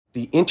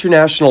The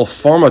International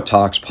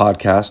PharmaTalks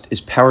podcast is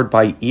powered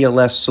by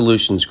ELS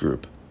Solutions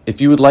Group.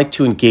 If you would like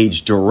to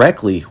engage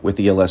directly with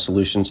ELS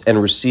Solutions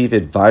and receive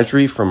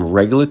advisory from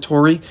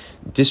regulatory,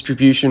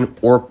 distribution,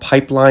 or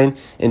pipeline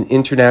and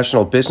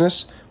international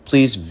business,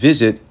 please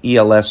visit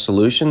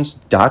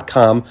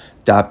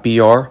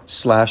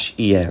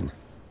elssolutions.com.br/en.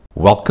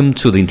 Welcome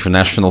to the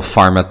International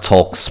Pharma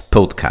Talks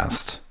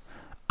podcast.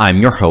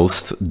 I'm your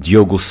host,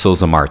 Diogo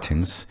Souza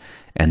Martins,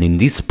 and in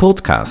this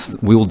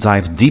podcast, we will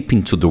dive deep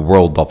into the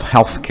world of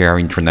healthcare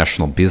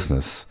international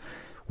business,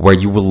 where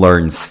you will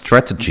learn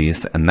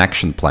strategies and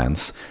action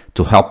plans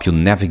to help you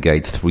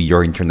navigate through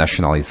your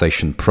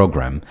internationalization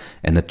program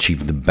and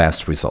achieve the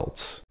best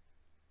results.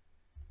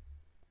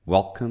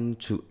 Welcome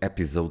to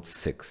episode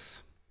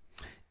 6.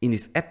 In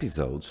this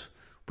episode,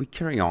 we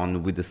carry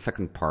on with the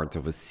second part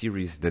of a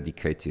series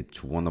dedicated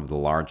to one of the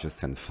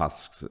largest and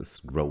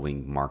fastest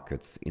growing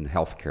markets in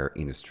healthcare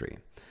industry,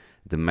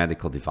 the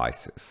medical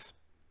devices.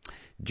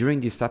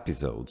 During this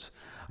episode,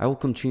 I will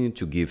continue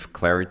to give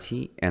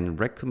clarity and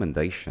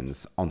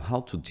recommendations on how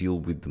to deal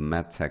with the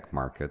medtech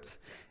market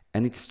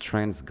and its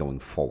trends going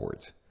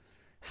forward.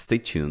 Stay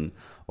tuned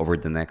over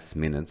the next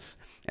minutes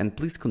and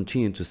please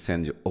continue to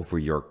send over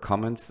your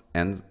comments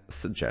and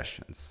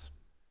suggestions.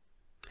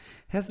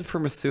 As the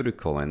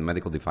pharmaceutical and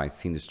medical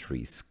device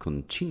industries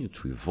continue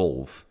to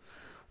evolve,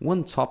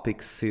 one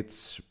topic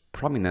sits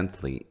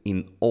prominently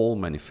in all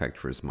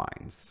manufacturers'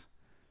 minds: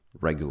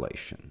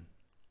 regulation.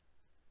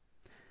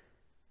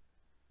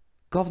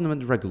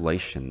 Government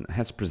regulation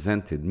has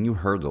presented new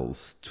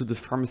hurdles to the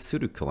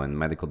pharmaceutical and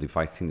medical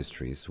device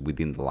industries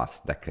within the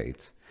last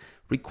decade,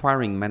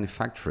 requiring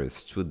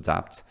manufacturers to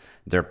adapt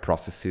their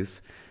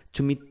processes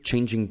to meet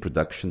changing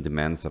production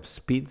demands of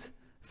speed,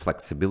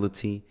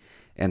 flexibility,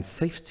 and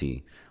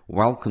safety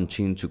while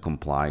continuing to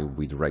comply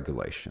with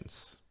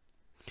regulations.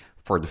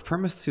 For the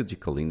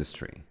pharmaceutical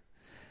industry,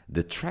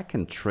 the track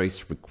and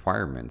trace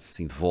requirements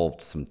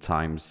involved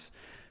sometimes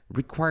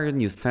require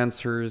new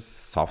sensors,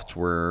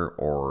 software,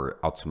 or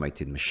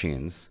automated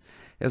machines,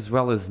 as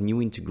well as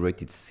new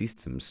integrated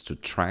systems to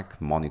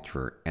track,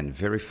 monitor, and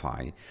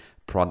verify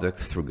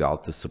products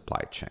throughout the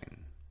supply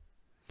chain.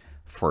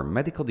 For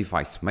medical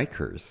device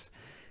makers,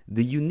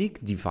 the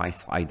unique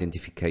device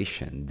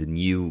identification, the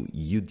new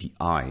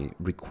UDI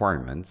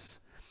requirements,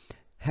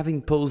 have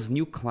imposed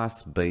new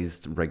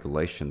class-based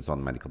regulations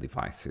on medical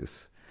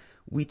devices,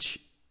 which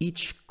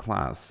each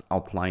class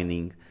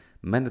outlining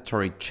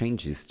mandatory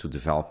changes to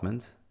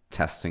development,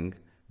 testing,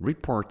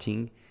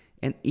 reporting,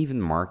 and even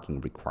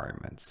marking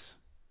requirements.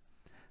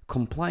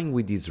 Complying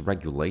with these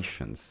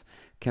regulations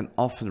can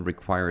often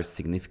require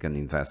significant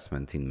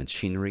investment in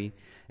machinery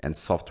and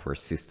software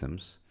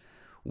systems,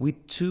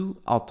 with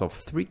 2 out of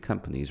 3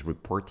 companies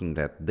reporting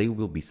that they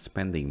will be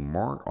spending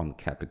more on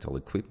capital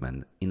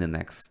equipment in the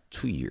next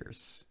 2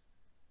 years.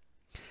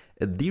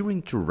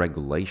 Adhering to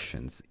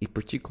regulations is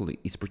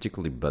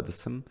particularly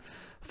burdensome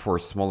for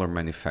smaller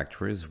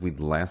manufacturers with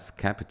less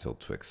capital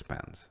to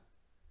expand.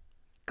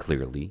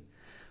 Clearly,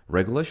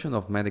 regulation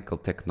of medical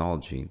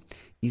technology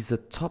is a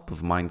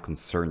top-of-mind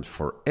concern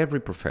for every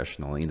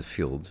professional in the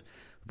field,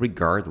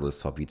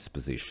 regardless of its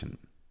position.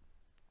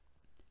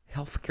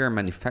 Healthcare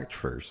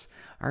manufacturers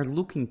are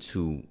looking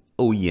to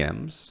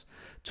OEMs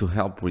to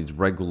help with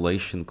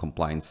regulation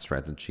compliance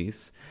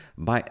strategies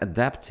by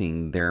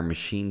adapting their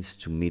machines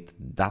to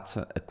meet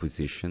data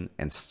acquisition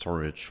and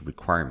storage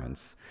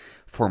requirements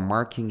for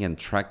marking and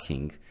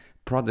tracking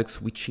products,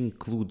 which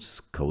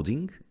includes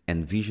coding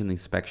and vision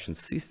inspection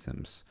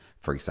systems,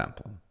 for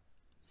example.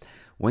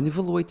 When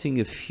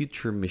evaluating a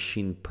future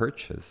machine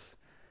purchase,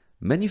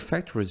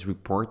 manufacturers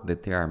report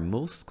that they are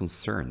most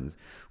concerned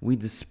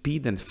with the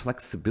speed and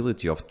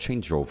flexibility of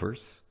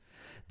changeovers,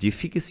 the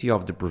efficacy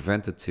of the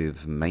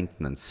preventative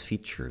maintenance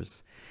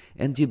features,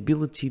 and the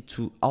ability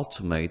to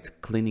automate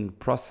cleaning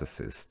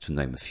processes, to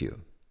name a few.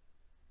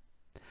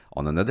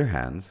 On the other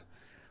hand,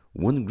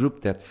 one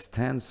group that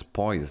stands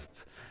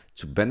poised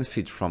to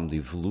benefit from the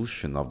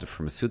evolution of the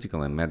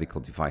pharmaceutical and medical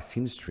device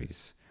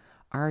industries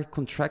are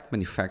contract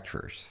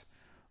manufacturers,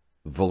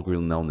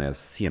 vulgarly known as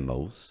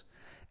CMOs,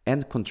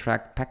 and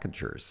contract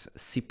packagers,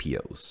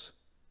 CPOs.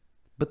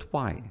 But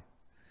why?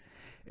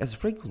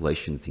 As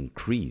regulations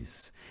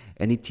increase,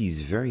 and it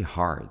is very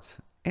hard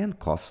and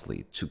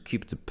costly to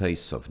keep the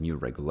pace of new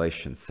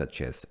regulations such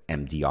as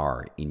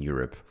MDR in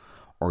Europe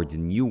or the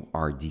new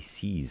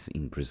RDCs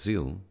in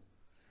Brazil,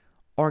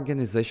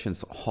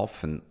 organizations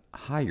often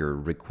hire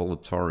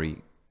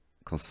regulatory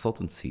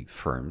consultancy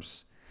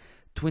firms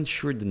to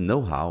ensure the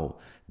know-how,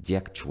 the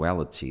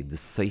actuality, the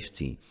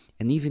safety,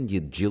 and even the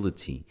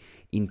agility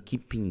in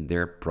keeping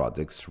their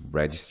products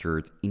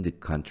registered in the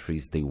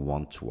countries they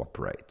want to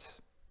operate.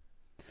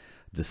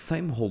 The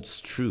same holds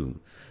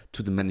true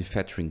to the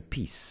manufacturing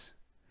piece.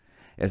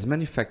 As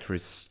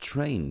manufacturers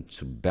strain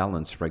to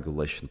balance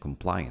regulation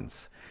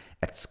compliance,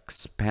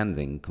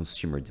 expanding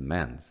consumer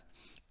demand,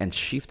 and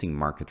shifting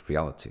market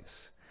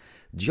realities,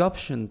 the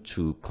option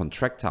to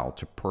contract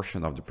out a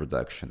portion of the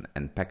production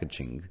and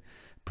packaging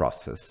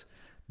process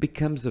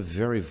becomes a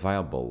very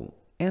viable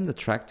and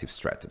attractive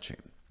strategy.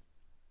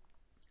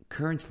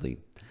 Currently,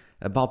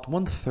 about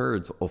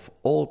one-third of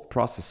all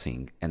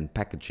processing and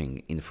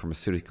packaging in the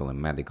pharmaceutical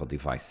and medical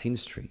device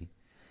industry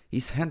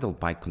is handled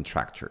by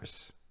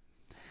contractors.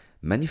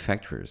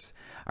 Manufacturers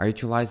are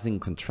utilizing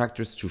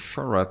contractors to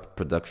shore up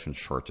production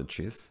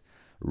shortages,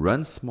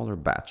 run smaller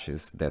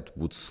batches that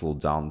would slow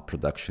down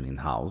production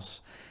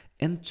in-house,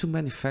 and to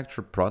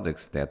manufacture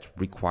products that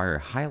require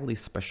highly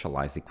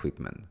specialized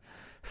equipment,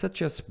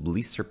 such as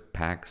blister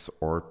packs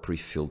or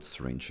pre-filled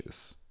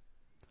syringes.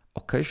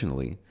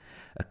 Occasionally,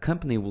 a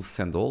company will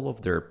send all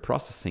of their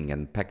processing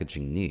and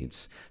packaging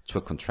needs to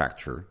a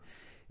contractor,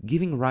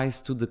 giving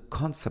rise to the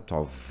concept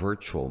of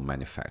virtual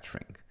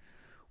manufacturing,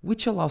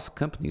 which allows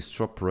companies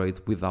to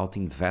operate without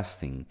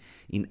investing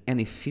in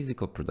any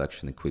physical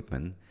production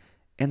equipment,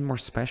 and more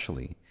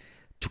especially,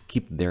 to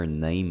keep their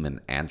name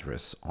and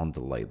address on the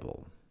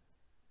label.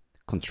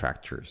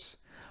 Contractors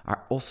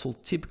are also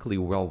typically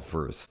well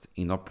versed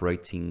in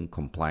operating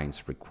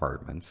compliance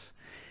requirements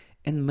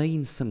and may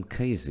in some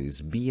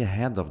cases be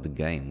ahead of the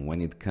game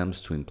when it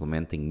comes to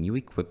implementing new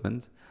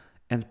equipment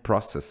and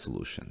process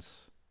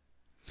solutions.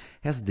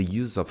 As the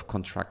use of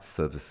contract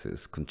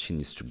services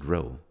continues to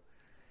grow,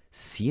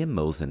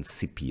 CMOs and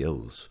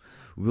CPOs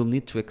will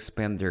need to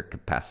expand their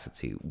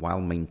capacity while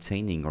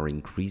maintaining or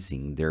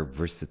increasing their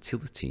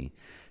versatility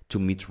to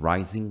meet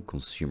rising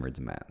consumer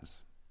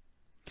demands.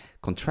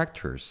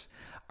 Contractors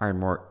are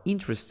more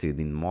interested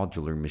in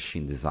modular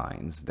machine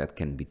designs that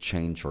can be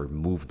changed or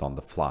moved on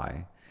the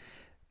fly,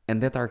 and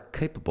that are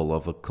capable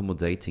of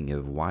accommodating a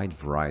wide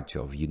variety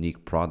of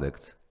unique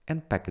product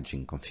and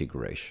packaging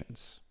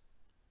configurations.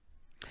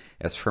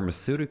 As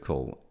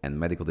pharmaceutical and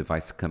medical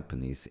device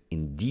companies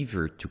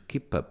endeavor to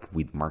keep up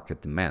with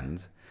market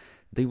demand,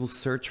 they will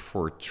search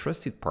for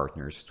trusted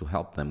partners to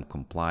help them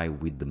comply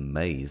with the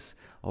maze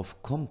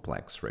of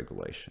complex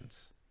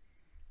regulations.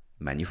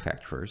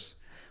 Manufacturers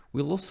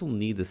will also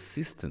need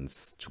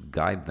assistance to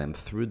guide them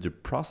through the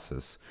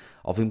process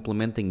of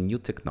implementing new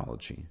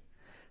technology,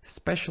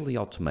 especially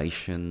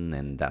automation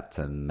and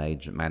data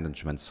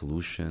management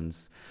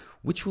solutions,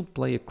 which will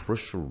play a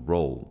crucial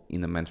role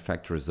in a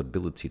manufacturer's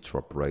ability to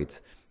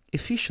operate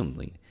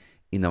efficiently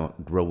in a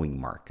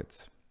growing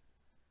market.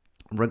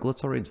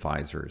 Regulatory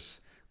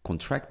advisors,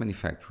 contract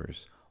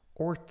manufacturers,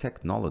 or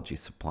technology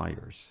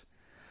suppliers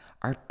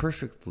are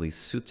perfectly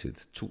suited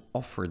to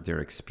offer their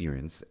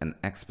experience and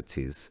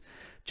expertise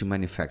to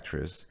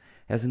manufacturers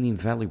as an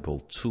invaluable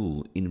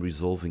tool in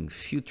resolving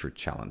future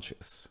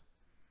challenges.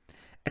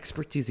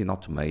 Expertise in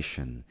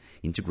automation,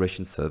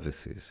 integration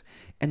services,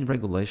 and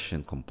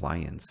regulation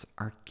compliance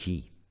are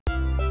key.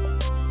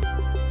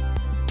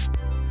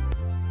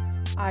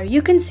 Are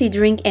you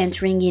considering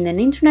entering in an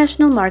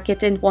international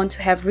market and want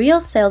to have real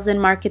sales and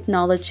market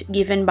knowledge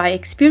given by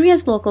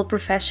experienced local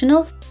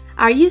professionals?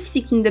 Are you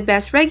seeking the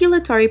best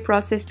regulatory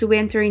process to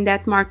enter in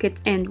that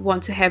market and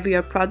want to have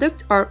your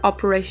product or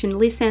operation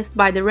licensed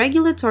by the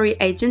regulatory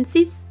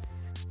agencies?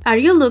 Are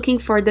you looking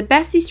for the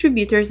best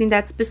distributors in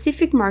that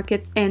specific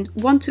market and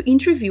want to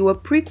interview a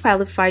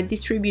pre-qualified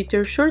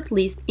distributor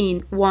shortlist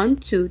in 1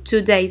 to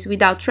 2 days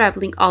without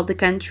traveling all the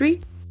country?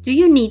 Do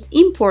you need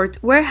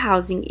import,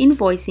 warehousing,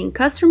 invoicing,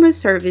 customer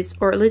service,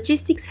 or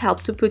logistics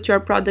help to put your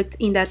product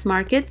in that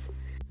market?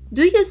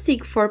 Do you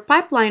seek for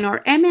pipeline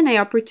or M&A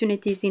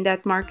opportunities in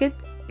that market?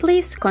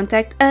 Please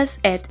contact us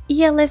at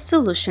ELS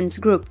Solutions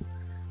Group,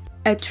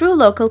 a true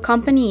local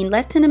company in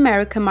Latin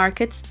America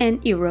markets and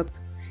Europe.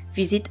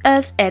 Visit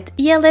us at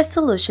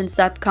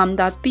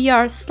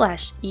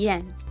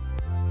elssolutions.com.br/en.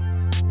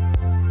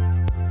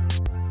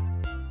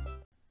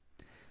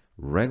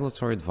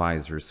 Regulatory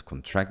advisors,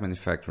 contract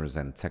manufacturers,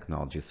 and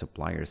technology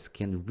suppliers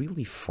can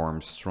really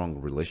form strong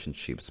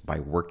relationships by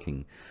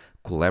working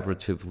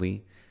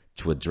collaboratively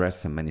to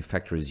address a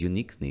manufacturer's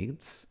unique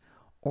needs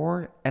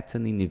or at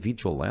an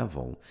individual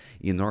level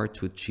in order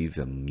to achieve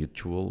a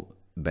mutual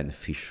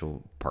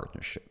beneficial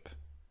partnership.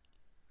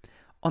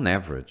 On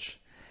average,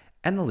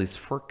 analysts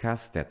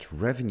forecast that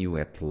revenue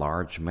at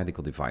large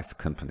medical device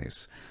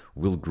companies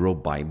will grow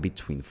by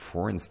between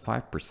 4 and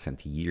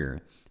 5% a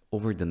year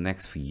over the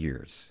next few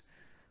years,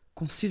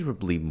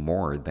 considerably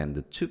more than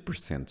the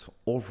 2%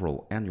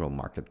 overall annual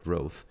market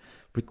growth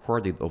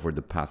recorded over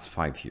the past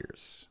 5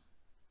 years.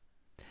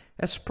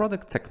 As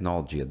product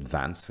technology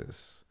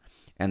advances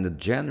and the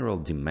general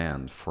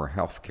demand for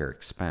healthcare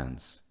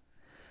expands,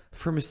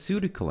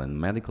 pharmaceutical and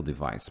medical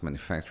device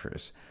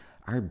manufacturers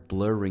are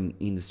blurring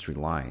industry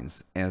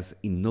lines as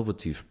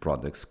innovative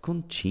products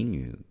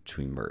continue to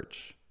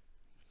emerge.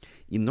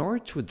 In order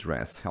to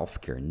address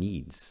healthcare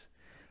needs,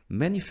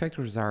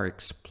 manufacturers are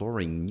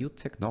exploring new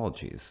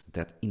technologies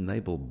that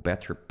enable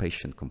better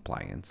patient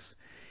compliance,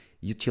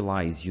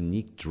 utilize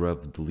unique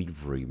drug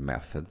delivery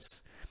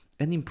methods,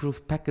 and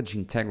improve package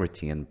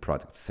integrity and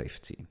product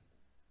safety.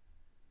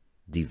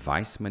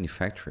 Device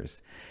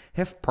manufacturers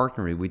have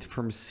partnered with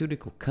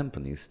pharmaceutical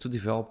companies to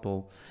develop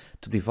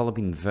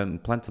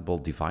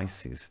implantable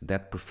devices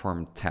that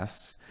perform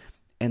tests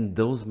and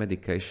dose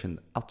medication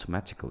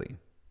automatically.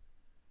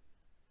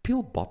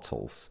 Pill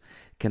bottles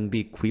can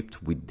be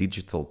equipped with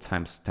digital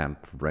timestamp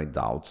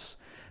readouts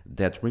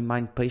that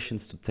remind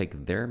patients to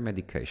take their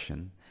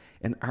medication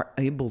and are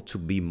able to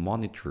be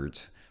monitored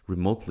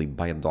remotely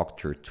by a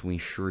doctor to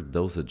ensure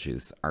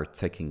dosages are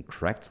taken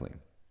correctly.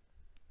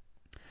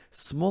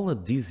 Small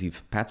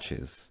adhesive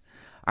patches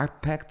are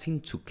packed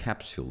into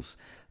capsules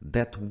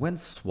that, when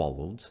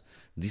swallowed,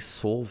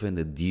 dissolve and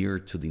adhere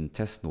to the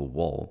intestinal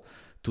wall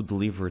to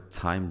deliver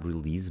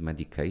time-release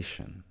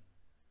medication.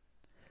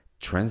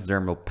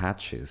 Transdermal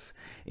patches,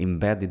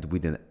 embedded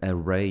with an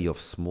array of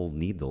small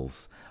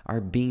needles, are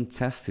being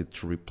tested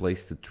to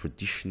replace the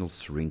traditional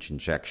syringe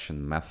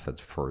injection method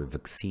for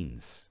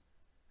vaccines.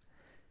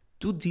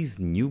 Do these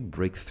new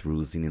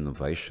breakthroughs in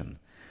innovation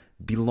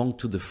belong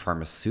to the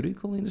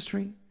pharmaceutical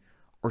industry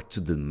or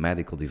to the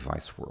medical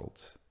device world?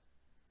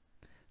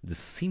 The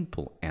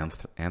simple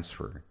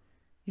answer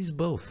is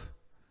both.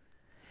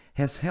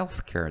 As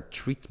healthcare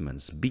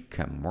treatments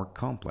become more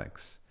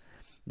complex,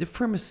 the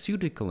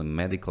pharmaceutical and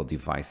medical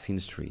device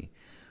industry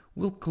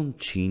will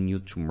continue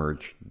to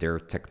merge their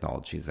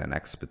technologies and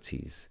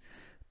expertise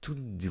to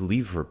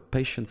deliver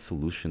patient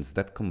solutions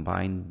that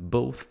combine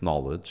both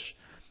knowledge,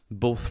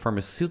 both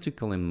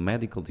pharmaceutical and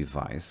medical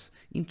device,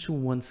 into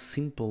one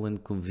simple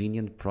and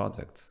convenient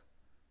product.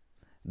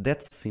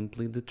 That's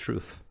simply the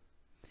truth.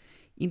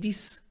 In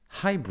this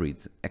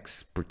hybrid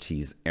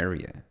expertise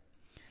area,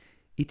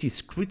 it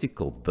is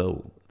critical,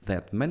 though,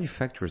 that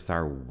manufacturers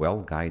are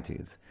well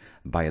guided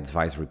by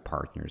advisory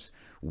partners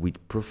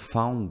with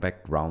profound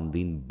background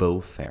in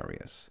both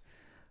areas.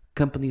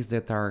 Companies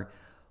that are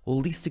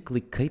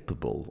holistically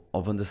capable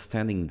of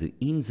understanding the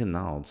ins and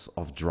outs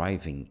of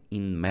driving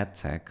in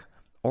medtech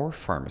or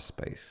pharma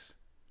space.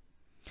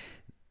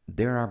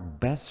 There are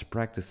best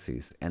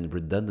practices and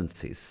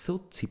redundancies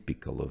so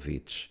typical of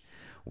each,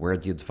 where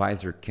the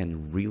advisor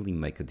can really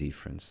make a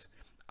difference,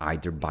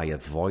 either by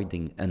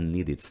avoiding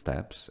unneeded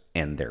steps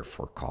and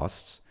therefore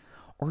costs,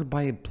 or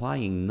by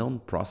applying known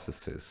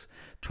processes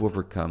to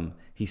overcome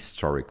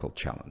historical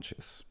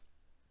challenges.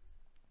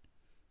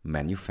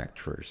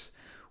 Manufacturers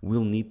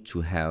will need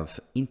to have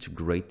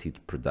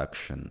integrated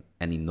production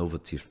and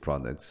innovative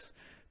products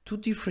to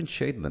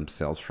differentiate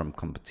themselves from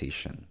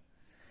competition,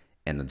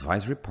 and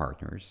advisory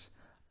partners,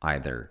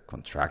 either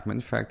contract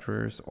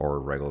manufacturers or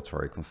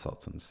regulatory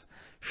consultants,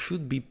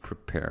 should be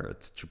prepared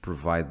to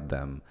provide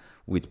them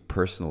with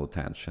personal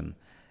attention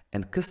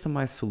and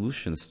customized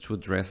solutions to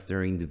address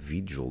their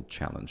individual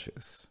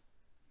challenges.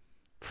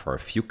 For a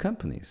few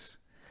companies,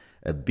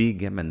 a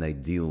big M&A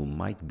deal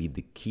might be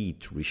the key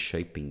to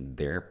reshaping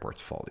their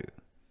portfolio.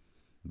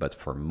 But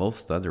for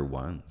most other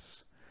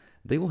ones,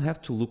 they will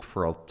have to look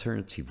for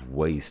alternative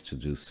ways to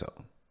do so.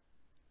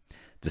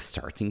 The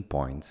starting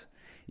point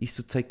is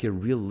to take a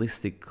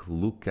realistic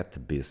look at the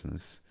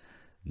business,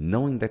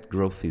 knowing that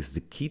growth is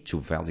the key to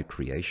value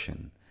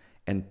creation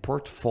and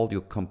portfolio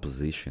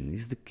composition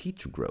is the key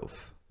to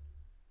growth.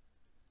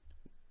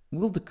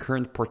 Will the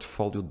current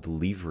portfolio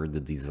deliver the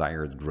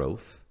desired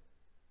growth?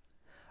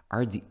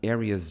 Are the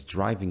areas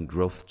driving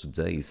growth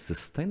today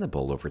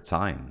sustainable over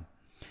time?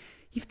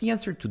 If the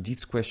answer to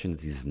these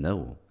questions is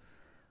no,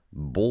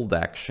 bold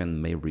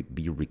action may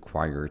be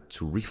required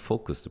to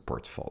refocus the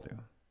portfolio.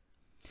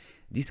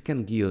 This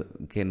can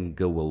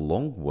go a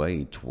long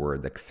way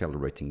toward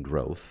accelerating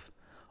growth,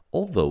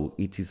 although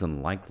it is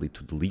unlikely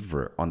to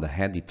deliver on the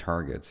heady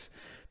targets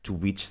to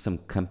which some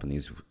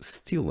companies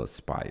still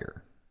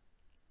aspire.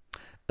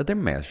 Other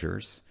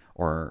measures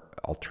or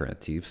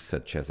alternatives,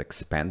 such as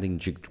expanding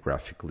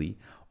geographically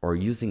or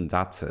using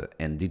data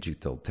and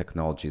digital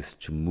technologies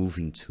to move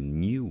into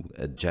new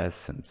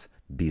adjacent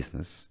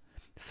business,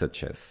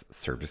 such as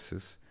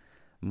services,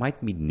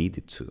 might be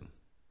needed too.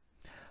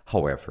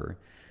 However,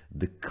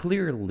 the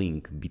clear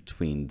link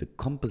between the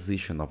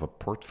composition of a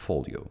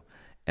portfolio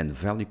and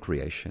value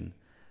creation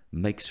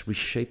makes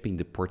reshaping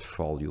the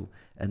portfolio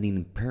an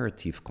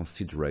imperative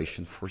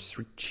consideration for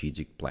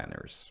strategic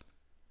planners.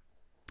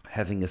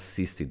 Having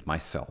assisted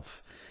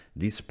myself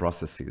these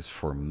processes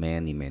for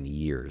many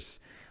years,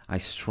 I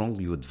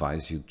strongly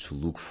advise you to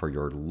look for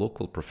your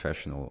local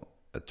professional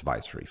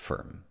advisory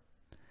firm,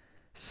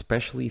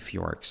 especially if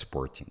you are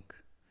exporting.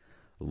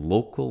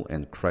 Local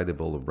and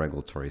credible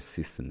regulatory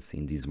assistance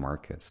in these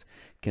markets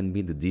can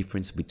be the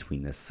difference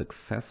between a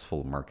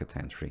successful market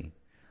entry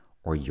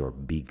or your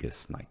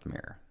biggest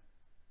nightmare.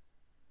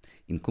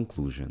 In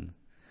conclusion,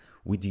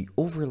 with the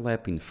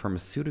overlap in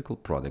pharmaceutical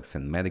products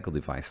and medical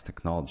device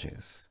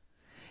technologies,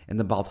 and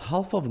about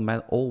half of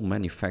all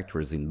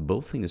manufacturers in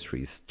both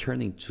industries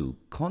turning to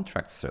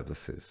contract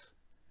services,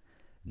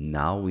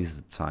 now is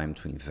the time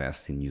to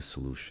invest in new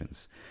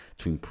solutions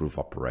to improve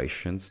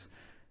operations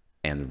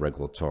and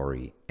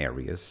regulatory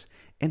areas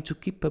and to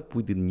keep up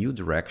with the new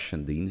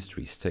direction the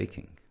industry is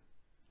taking.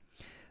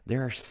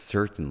 There are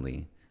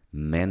certainly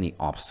many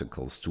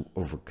obstacles to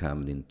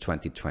overcome in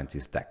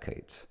 2020's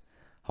decade.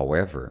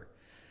 However,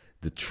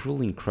 the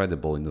truly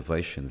incredible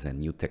innovations and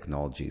new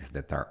technologies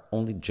that are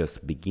only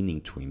just beginning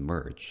to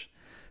emerge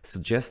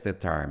suggests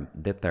that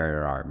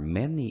there are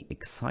many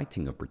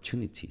exciting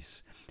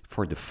opportunities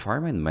for the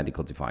pharma and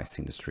medical device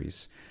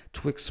industries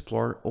to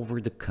explore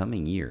over the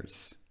coming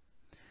years.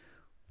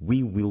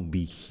 We will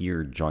be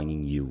here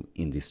joining you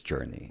in this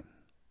journey.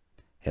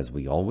 As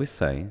we always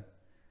say,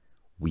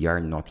 we are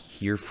not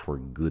here for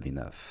good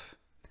enough.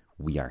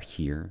 We are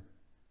here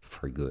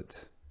for good.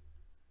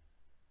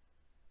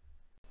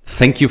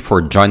 Thank you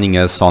for joining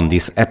us on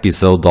this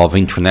episode of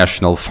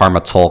International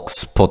Pharma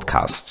Talks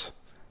podcast.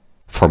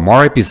 For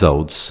more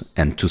episodes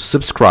and to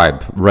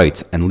subscribe,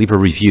 rate, and leave a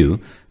review,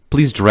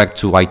 please direct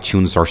to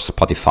iTunes or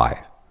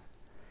Spotify.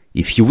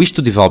 If you wish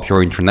to develop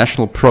your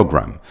international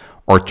program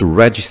or to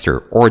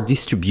register or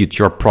distribute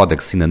your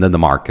products in another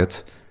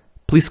market,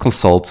 please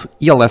consult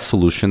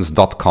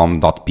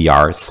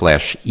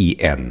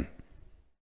elssolutions.com.br/en.